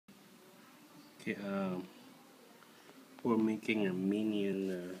Okay, we're making a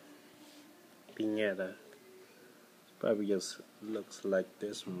minion piñata. Probably just looks like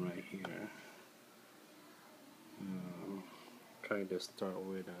this one right here. Trying to start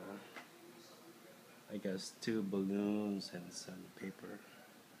with, I guess, 2 balloons and some paper.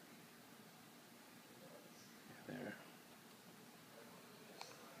 There.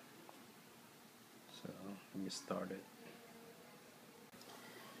 So let me start it.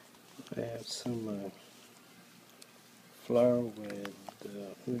 I have some flour with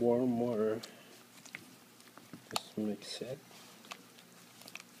warm water. Just mix it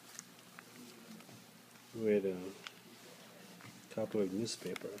with a couple of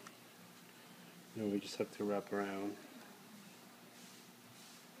newspaper. And we just have to wrap around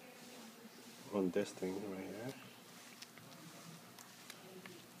on this thing right here.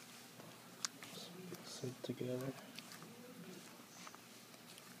 Just mix it together.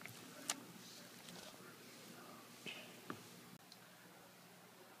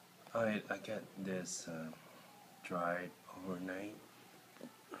 I got this dried overnight.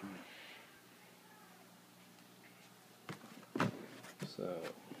 So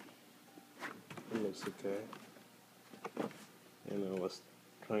it looks okay. And I was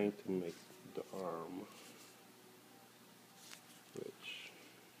trying to make the arm, which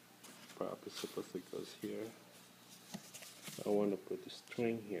probably supposed to goes here. I want to put the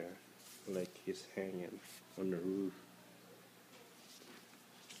string here, like he's hanging on the roof.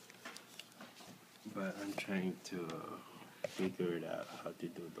 But I'm trying to figure it out how to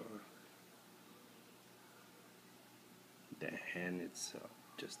do the hand itself,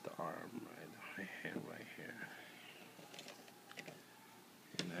 just the arm, right? My hand right here.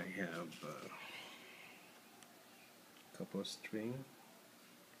 And I have a couple of string.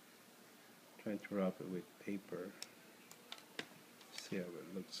 Trying to wrap it with paper. See how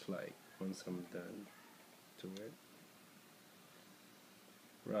it looks like once I'm done to it.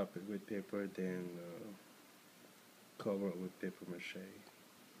 Wrap it with paper, then cover it with paper mache.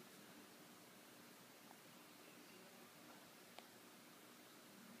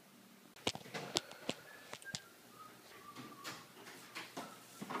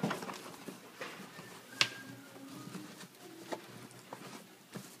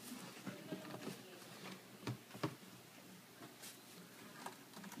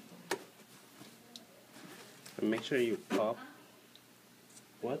 And make sure you pop.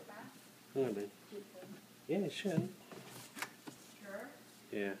 What? Hang on, babe. Yeah, it should. Sure?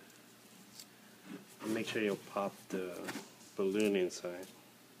 Yeah. And make sure you pop the balloon inside.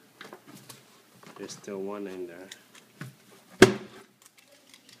 There's still one in there.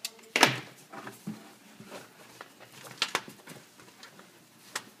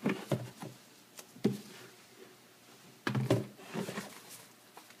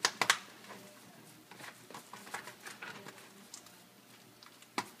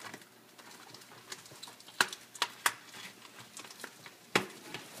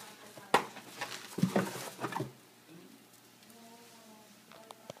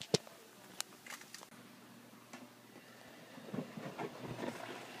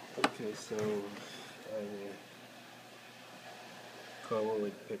 Okay, so I cover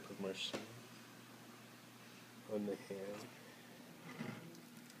with paper mache on the hand.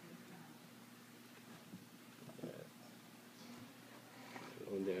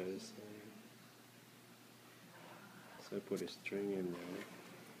 On the other side. So I put a string in there.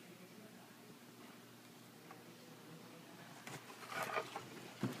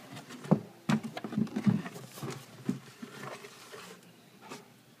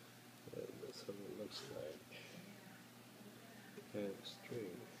 And that's what it looks like. And a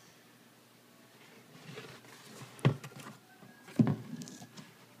string.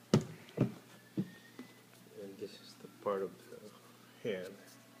 And this is the part of the hand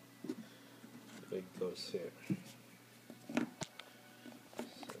that goes here. So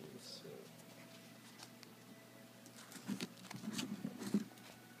it's,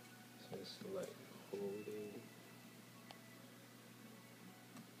 so it's like holding.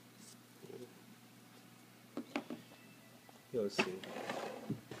 You'll see. So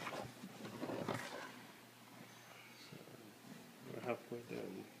we're halfway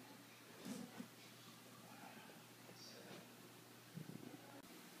done.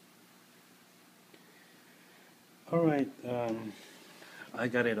 Alright, I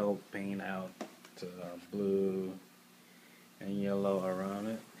got it all painted out to blue and yellow around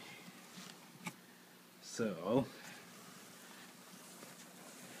it. So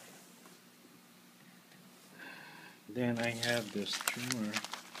then I have this trimmer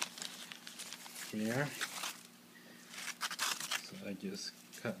here. So I just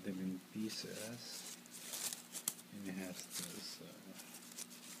cut them in pieces, and it has those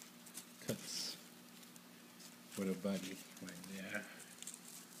cuts for the body right there.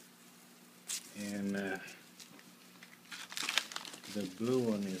 And the blue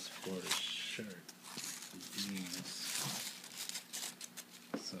one is for the shirt, the jeans.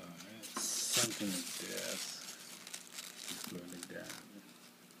 So it's something like this. Just glue it down.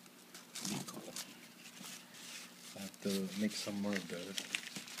 Be cool. I have to make some more of those.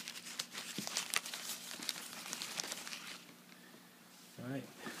 Alright.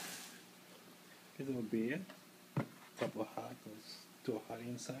 This will be it. Couple hot, was too hot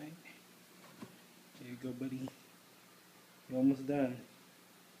inside. There you go, buddy. You're almost done.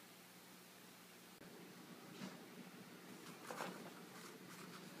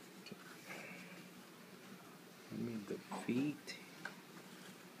 I made the feet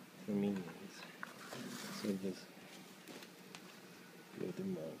for minions. So just blow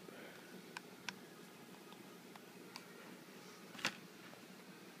them up.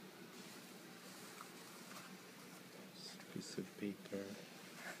 Piece of paper.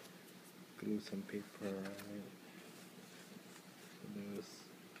 Glue some paper on it.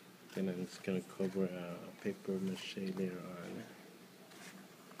 Then I'm just gonna cover paper mache later on.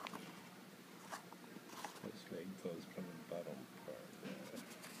 Just like goes from the bottom part there.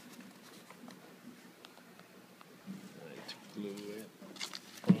 Right, to glue it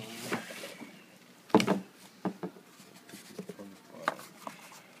from the bottom.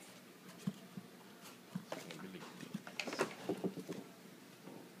 It's gonna be like this.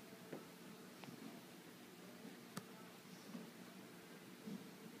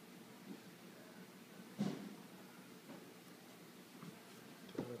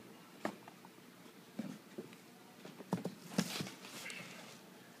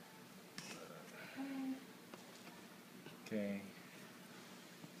 Okay,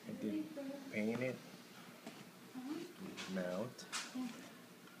 I did paint it, mount.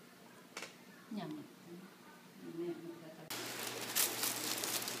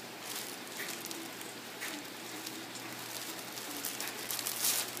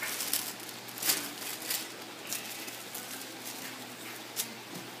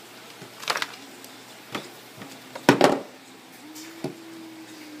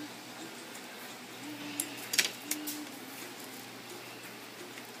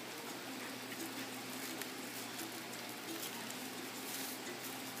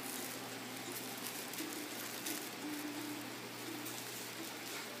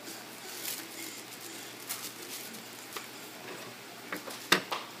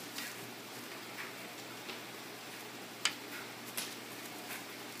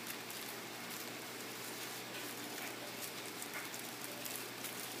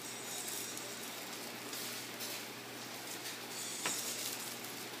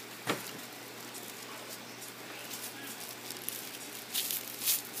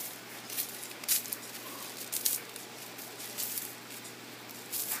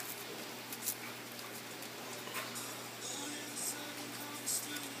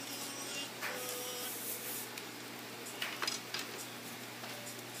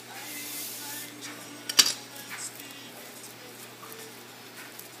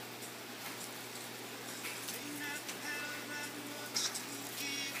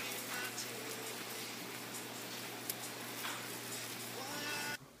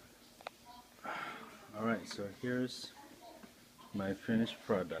 Alright, so here's my finished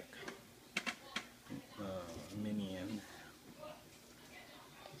product. Minion.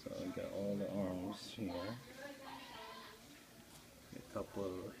 So I got all the arms here. A couple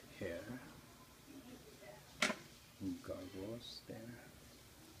of hair. Goggles there.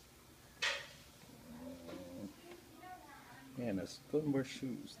 Man, that's good more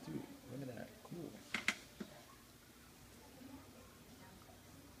shoes too. Look at that, cool.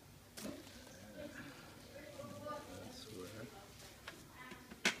 That's where.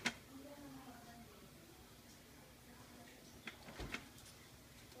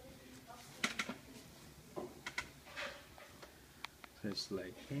 So it's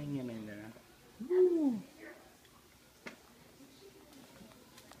like hanging in there. Woo.